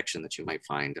information section that you might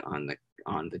find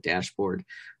on the dashboard.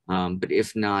 But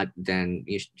if not, then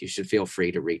you should feel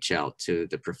free to reach out to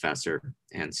the professor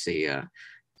and see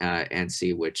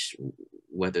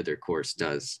whether their course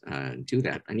does do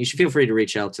that. And you should feel free to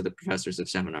reach out to the professors of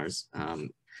seminars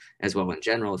as well in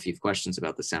general if you have questions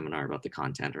about the seminar, about the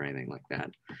content or anything like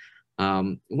that.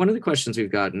 One of the questions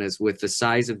we've gotten is, with the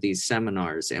size of these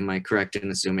seminars, am I correct in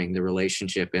assuming the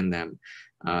relationship in them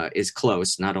is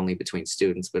close, not only between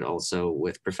students, but also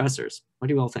with professors? What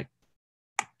do you all think?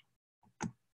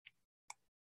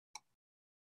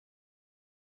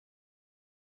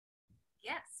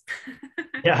 Yes.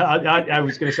 Yeah, I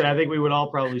was going to say, I think we would all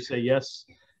probably say yes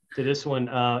to this one.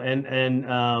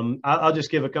 I'll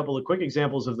just give a couple of quick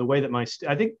examples of the way that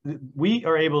I think we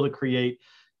are able to create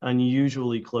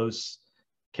unusually close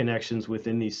connections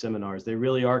within these seminars. They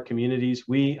really are communities.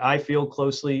 I feel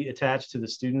closely attached to the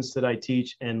students that I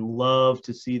teach and love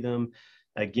to see them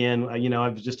again. You know, I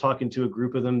was just talking to a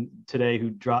group of them today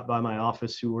who dropped by my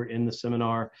office who were in the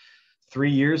seminar 3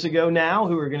 years ago now,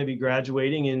 who are going to be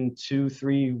graduating in 2,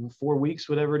 3, 4 weeks,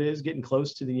 whatever it is, getting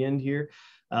close to the end here.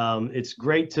 It's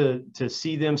great to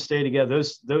see them stay together.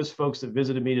 Those folks that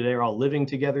visited me today are all living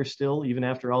together still, even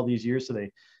after all these years. So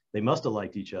they must have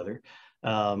liked each other.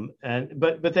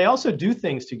 But they also do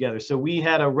things together. So we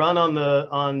had a run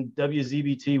on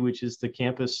WZBT, which is the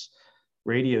campus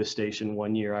radio station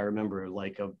one year. I remember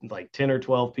like 10 or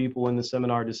 12 people in the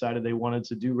seminar decided they wanted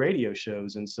to do radio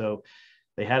shows. And so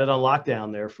they had it on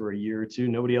lockdown there for a year or two.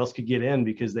 Nobody else could get in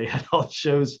because they had all the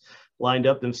shows lined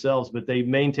up themselves, but they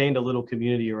maintained a little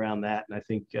community around that. And I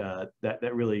think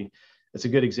that really, it's a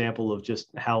good example of just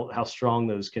how strong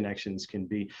those connections can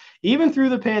be. Even through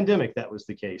the pandemic, that was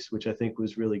the case, which I think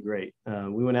was really great.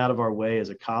 We went out of our way as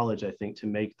a college, I think, to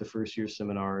make the first year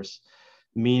seminars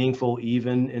meaningful,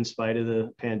 even in spite of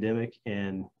the pandemic.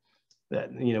 And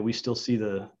that, you know, we still see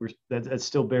that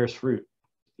still bears fruit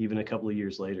even a couple of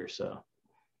years later. So.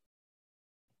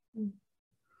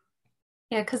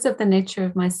 Yeah, because of the nature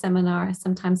of my seminar, I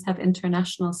sometimes have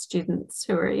international students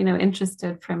who are, you know,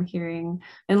 interested from hearing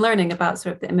and learning about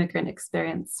sort of the immigrant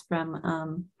experience from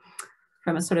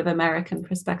a sort of American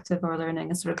perspective, or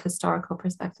learning a sort of historical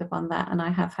perspective on that. And I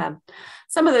have had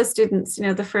some of those students, you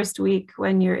know, the first week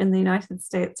when you're in the United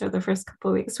States or the first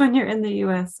couple of weeks when you're in the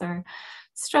US are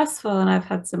stressful. And I've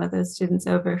had some of those students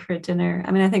over for dinner.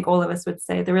 I mean, I think all of us would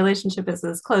say the relationship is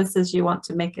as close as you want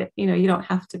to make it. You know, you don't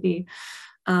have to be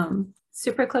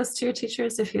super close to your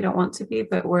teachers if you don't want to be,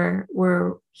 but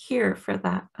we're here for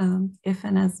that if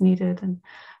and as needed. And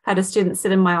I had a student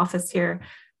sit in my office here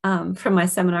from my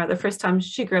seminar. The first time,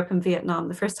 she grew up in Vietnam,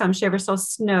 the first time she ever saw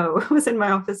snow was in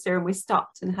my office here, and we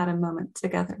stopped and had a moment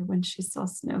together when she saw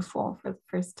snow fall for the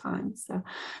first time. So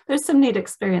there's some neat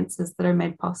experiences that are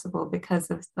made possible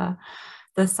because of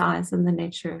the size and the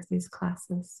nature of these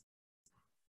classes.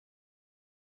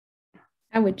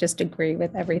 I would just agree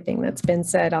with everything that's been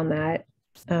said on that.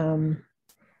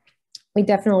 We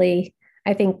definitely,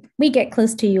 I think we get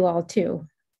close to you all too.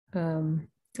 And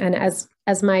as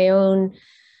my own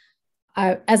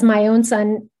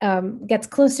son gets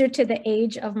closer to the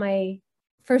age of my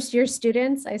first year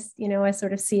students, I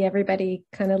sort of see everybody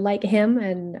kind of like him,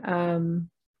 and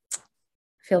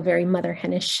feel very mother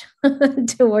henish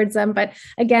towards them. But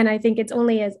again, I think it's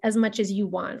only as much as you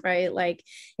want, right? Like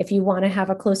if you want to have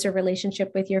a closer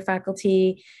relationship with your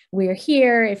faculty, we're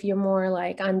here. If you're more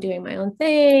like, I'm doing my own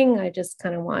thing, I just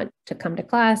kind of want to come to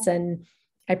class, and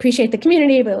I appreciate the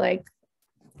community, but like,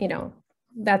 you know,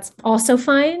 that's also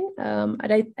fine.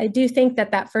 But I do think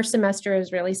that first semester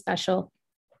is really special.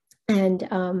 And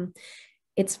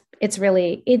it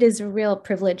is a real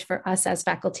privilege for us as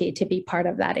faculty to be part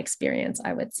of that experience,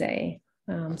 I would say.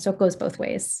 So it goes both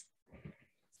ways.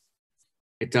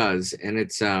 It does. And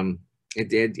it's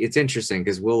interesting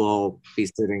because we'll all be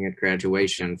sitting at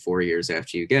graduation 4 years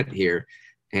after you get here,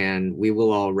 and we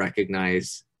will all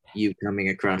recognize you coming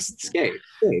across the stage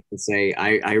and say,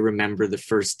 I remember the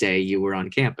first day you were on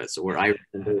campus, or I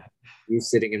remember you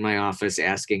sitting in my office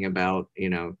asking about, you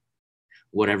know,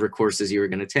 whatever courses you were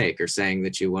going to take, or saying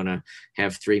that you want to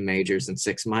have 3 majors and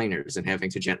 6 minors, and having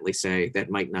to gently say that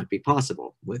might not be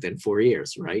possible within 4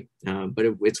 years, right? But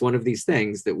it's one of these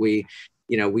things that we,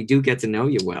 you know, we do get to know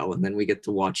you well, and then we get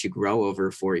to watch you grow over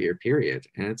a 4-year period.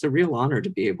 And it's a real honor to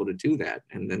be able to do that.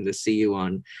 And then to see you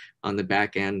on the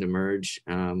back end emerge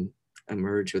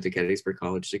with a Gettysburg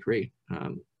College degree.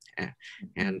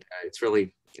 And it's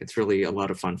really a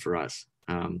lot of fun for us.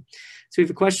 So we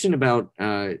have a question about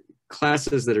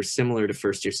classes that are similar to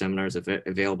first-year seminars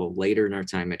available later in our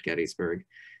time at Gettysburg,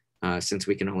 since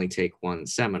we can only take 1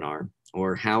 seminar,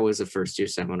 or how is a first-year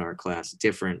seminar class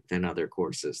different than other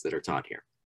courses that are taught here?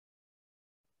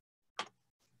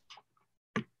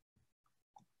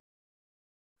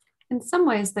 In some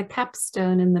ways, the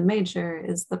capstone in the major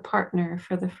is the partner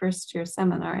for the first-year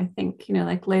seminar. I think, you know,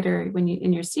 like later when you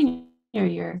in your senior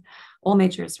year, all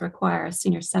majors require a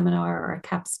senior seminar or a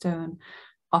capstone,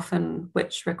 often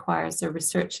which requires a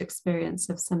research experience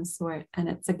of some sort. And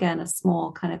it's, again, a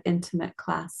small kind of intimate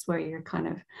class where you're kind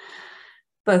of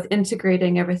both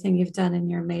integrating everything you've done in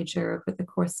your major over the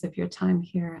course of your time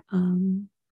here.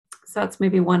 So that's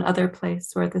maybe one other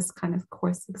place where this kind of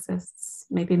course exists,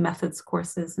 maybe methods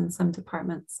courses in some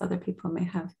departments. Other people may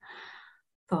have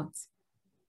thoughts.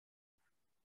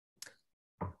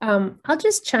 I'll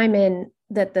just chime in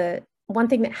that the one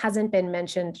thing that hasn't been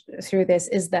mentioned through this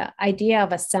is the idea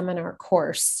of a seminar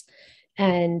course.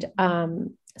 And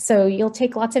so you'll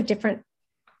take lots of different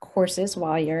courses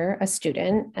while you're a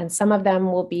student, and some of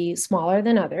them will be smaller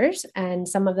than others, and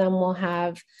some of them will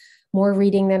have more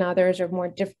reading than others, or more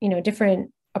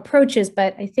different approaches.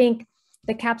 But I think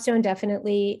the capstone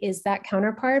definitely is that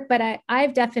counterpart. But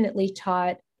I've definitely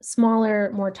taught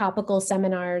smaller, more topical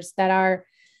seminars that are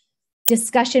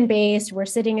discussion based. We're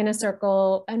sitting in a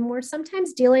circle, and we're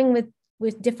sometimes dealing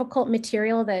with difficult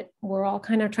material that we're all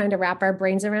kind of trying to wrap our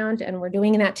brains around, and we're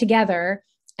doing that together,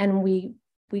 and we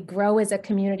grow as a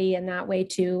community in that way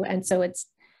too. And so it's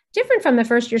different from the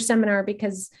first year seminar,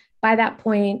 because by that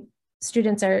point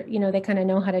students are, you know, they kind of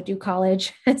know how to do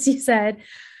college, as you said.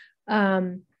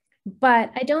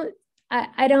 But I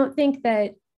don't think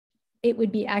that it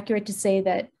would be accurate to say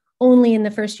that only in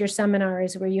the first year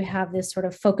seminars where you have this sort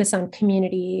of focus on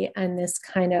community and this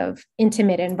kind of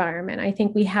intimate environment. I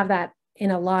think we have that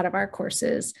in a lot of our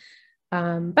courses.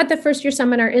 But the first year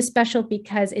seminar is special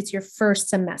because it's your first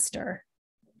semester.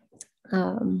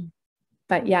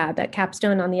 But yeah, that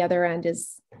capstone on the other end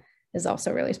is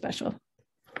also really special.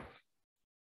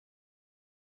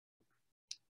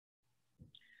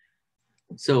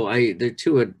 So there are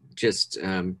 2 just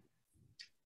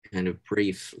kind of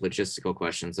brief logistical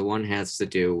questions. The one has to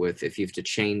do with if you have to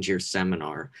change your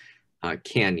seminar,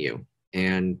 can you?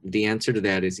 And the answer to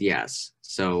that is yes.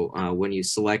 So when you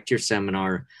select your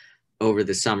seminar over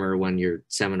the summer, when your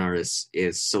seminar is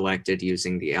selected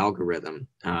using the algorithm,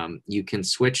 you can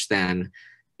switch then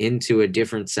into a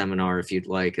different seminar if you'd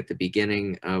like at the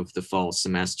beginning of the fall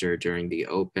semester during the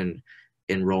open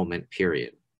enrollment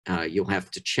period. You'll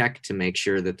have to check to make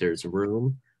sure that there's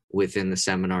room within the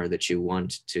seminar that you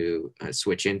want to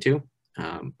switch into,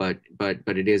 but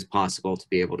it is possible to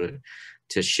be able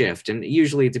to shift. And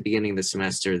usually at the beginning of the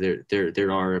semester,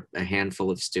 there are a handful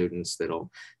of students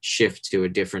that'll shift to a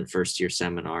different first year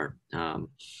seminar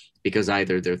because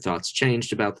either their thoughts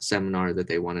changed about the seminar that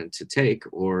they wanted to take,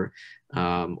 or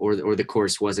the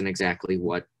course wasn't exactly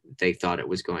what they thought it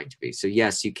was going to be. So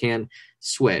yes, you can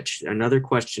switch. Another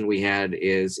question we had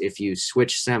is, if you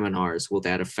switch seminars, will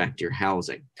that affect your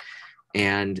housing?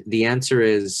 And the answer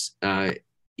is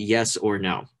yes or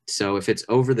no. So if it's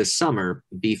over the summer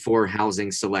before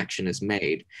housing selection is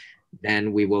made,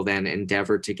 then we will then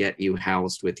endeavor to get you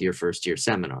housed with your first year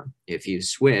seminar. If you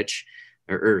switch,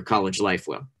 or College Life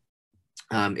will.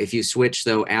 If you switch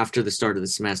though after the start of the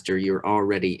semester, you're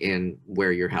already in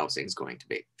where your housing is going to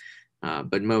be.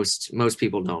 But most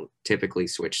people don't typically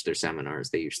switch their seminars.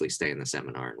 They usually stay in the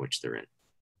seminar in which they're in.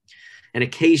 And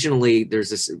occasionally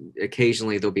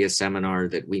there'll be a seminar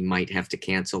that we might have to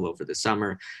cancel over the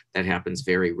summer. That happens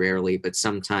very rarely, but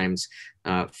sometimes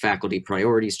faculty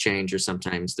priorities change, or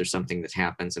sometimes there's something that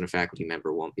happens and a faculty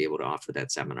member won't be able to offer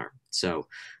that seminar. So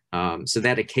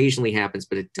that occasionally happens,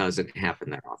 but it doesn't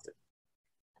happen that often.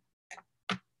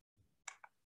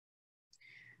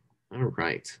 All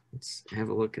right, let's have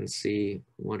a look and see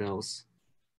what else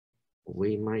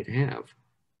we might have.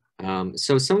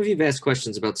 So some of you have asked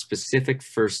questions about specific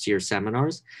first year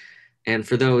seminars. And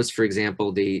for those, for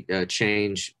example, the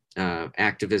change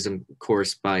activism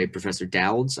course by Professor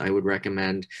Dowds. I would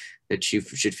recommend that you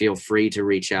should feel free to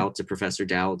reach out to Professor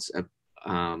Dowds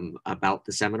about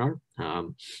the seminar.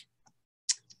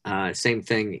 Same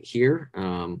thing here.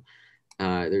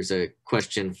 There's a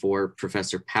question for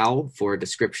Professor Powell for a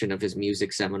description of his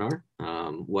music seminar,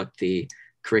 what the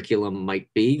curriculum might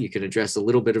be. You can address a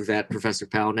little bit of that, Professor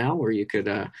Powell, now, or you could.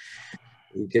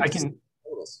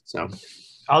 So.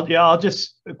 I'll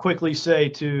just quickly say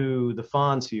to the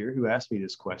Fonz here who asked me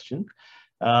this question,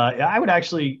 I would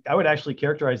actually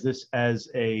characterize this as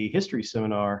a history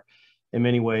seminar in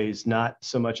many ways, not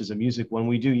so much as a music one.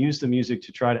 We do use the music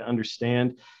to try to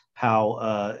understand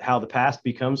how the past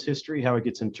becomes history, how it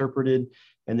gets interpreted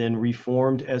and then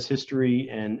reformed as history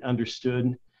and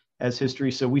understood as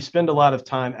history. So we spend a lot of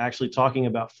time actually talking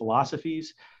about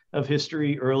philosophies of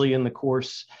history early in the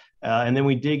course. And then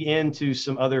we dig into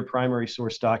some other primary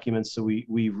source documents. So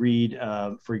we read,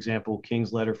 for example,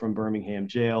 King's Letter from Birmingham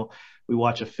Jail. We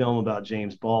watch a film about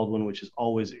James Baldwin, which is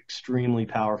always extremely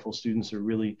powerful. Students are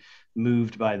really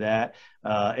moved by that.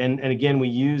 And again, we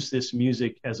use this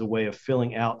music as a way of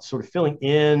filling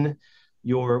in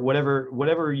your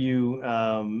whatever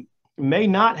you may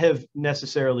not have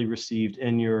necessarily received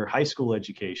in your high school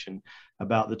education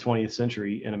about the 20th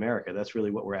century in America. That's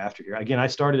really what we're after here. Again, I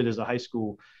started as a high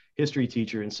school history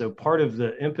teacher. And so part of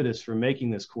the impetus for making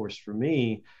this course for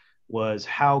me was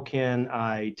how can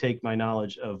I take my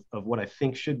knowledge of what I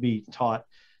think should be taught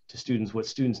to students, what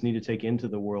students need to take into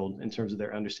the world in terms of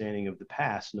their understanding of the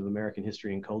past and of American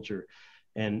history and culture,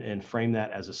 and frame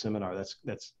that as a seminar.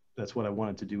 That's what I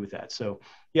wanted to do with that. So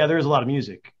yeah, there is a lot of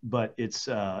music, but it's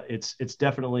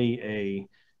definitely a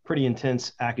pretty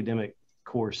intense academic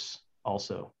course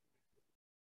also.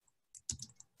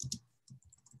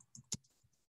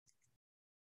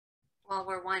 While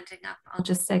we're winding up, I'll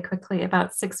just say quickly,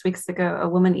 about 6 weeks ago, a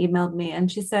woman emailed me and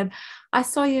she said, I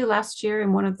saw you last year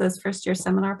in one of those first year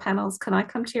seminar panels. Can I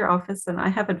come to your office? And I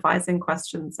have advising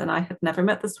questions. And I have never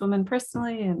met this woman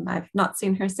personally, and I've not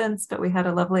seen her since, but we had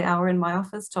a lovely hour in my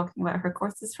office talking about her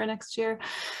courses for next year.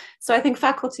 So I think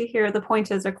faculty here, the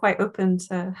point is, are quite open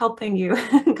to helping you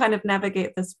kind of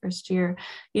navigate this first year.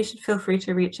 You should feel free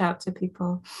to reach out to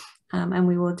people, and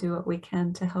we will do what we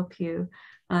can to help you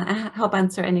help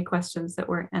answer any questions that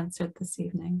weren't answered this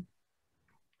evening.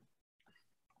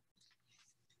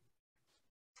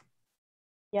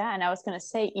 Yeah, and I was going to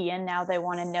say, Ian, now they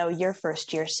want to know your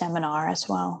first year seminar as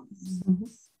well.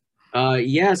 Mm-hmm.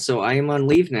 Yeah, so I am on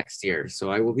leave next year, so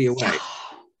I will be away.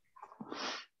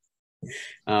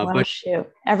 Well, but shoot,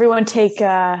 everyone take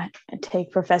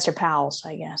Professor Powell's,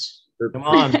 I guess. Come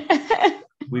on,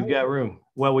 we've got room.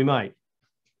 Well, we might.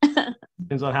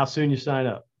 Depends on how soon you sign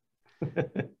up.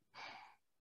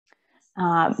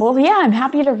 Well, yeah, I'm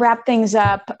happy to wrap things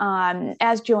up.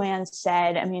 As Joanne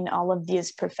said, I mean, all of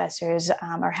these professors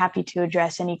are happy to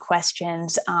address any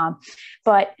questions,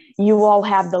 but you all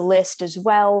have the list as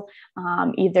well,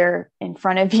 either in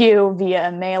front of you via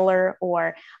a mailer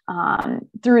or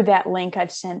through that link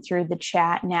I've sent through the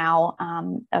chat now,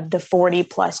 of the 40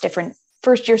 plus different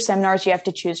first year seminars you have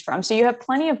to choose from. So you have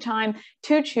plenty of time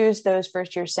to choose those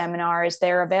first year seminars.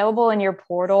 They're available in your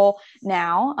portal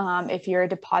now if you're a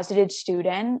deposited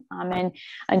student, and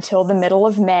until the middle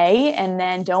of May. And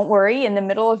then don't worry, in the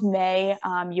middle of May,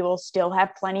 you will still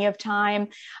have plenty of time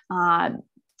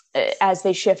as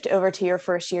they shift over to your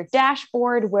first year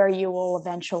dashboard, where you will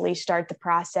eventually start the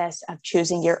process of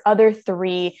choosing your other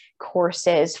 3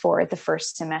 courses for the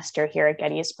first semester here at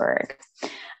Gettysburg.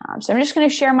 So I'm just going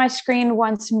to share my screen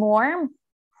once more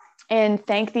and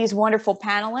thank these wonderful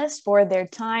panelists for their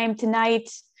time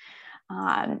tonight.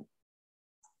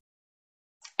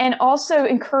 And also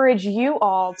encourage you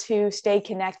all to stay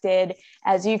connected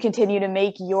as you continue to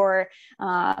make your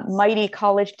mighty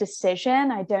college decision.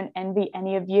 I don't envy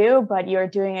any of you, but you're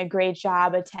doing a great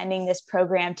job attending this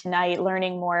program tonight,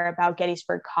 learning more about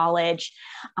Gettysburg College.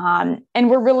 And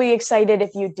we're really excited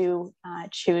if you do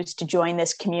choose to join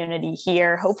this community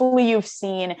here. Hopefully you've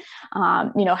seen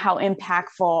how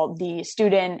impactful the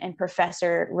student and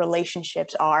professor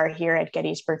relationships are here at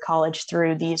Gettysburg College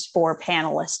through these 4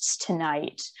 panelists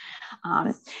tonight.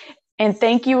 And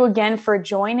thank you again for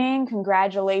joining.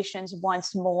 Congratulations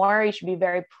once more. You should be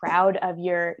very proud of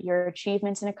your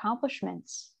achievements and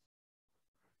accomplishments.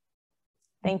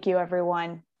 Thank you,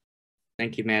 everyone.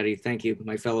 Thank you, Maddie. Thank you,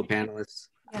 my fellow panelists.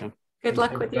 Yeah. Good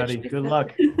luck with your choices. Good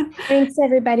luck. Thanks,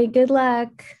 everybody. Good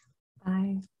luck.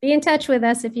 Bye. Be in touch with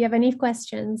us if you have any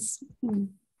questions.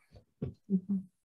 Mm-hmm.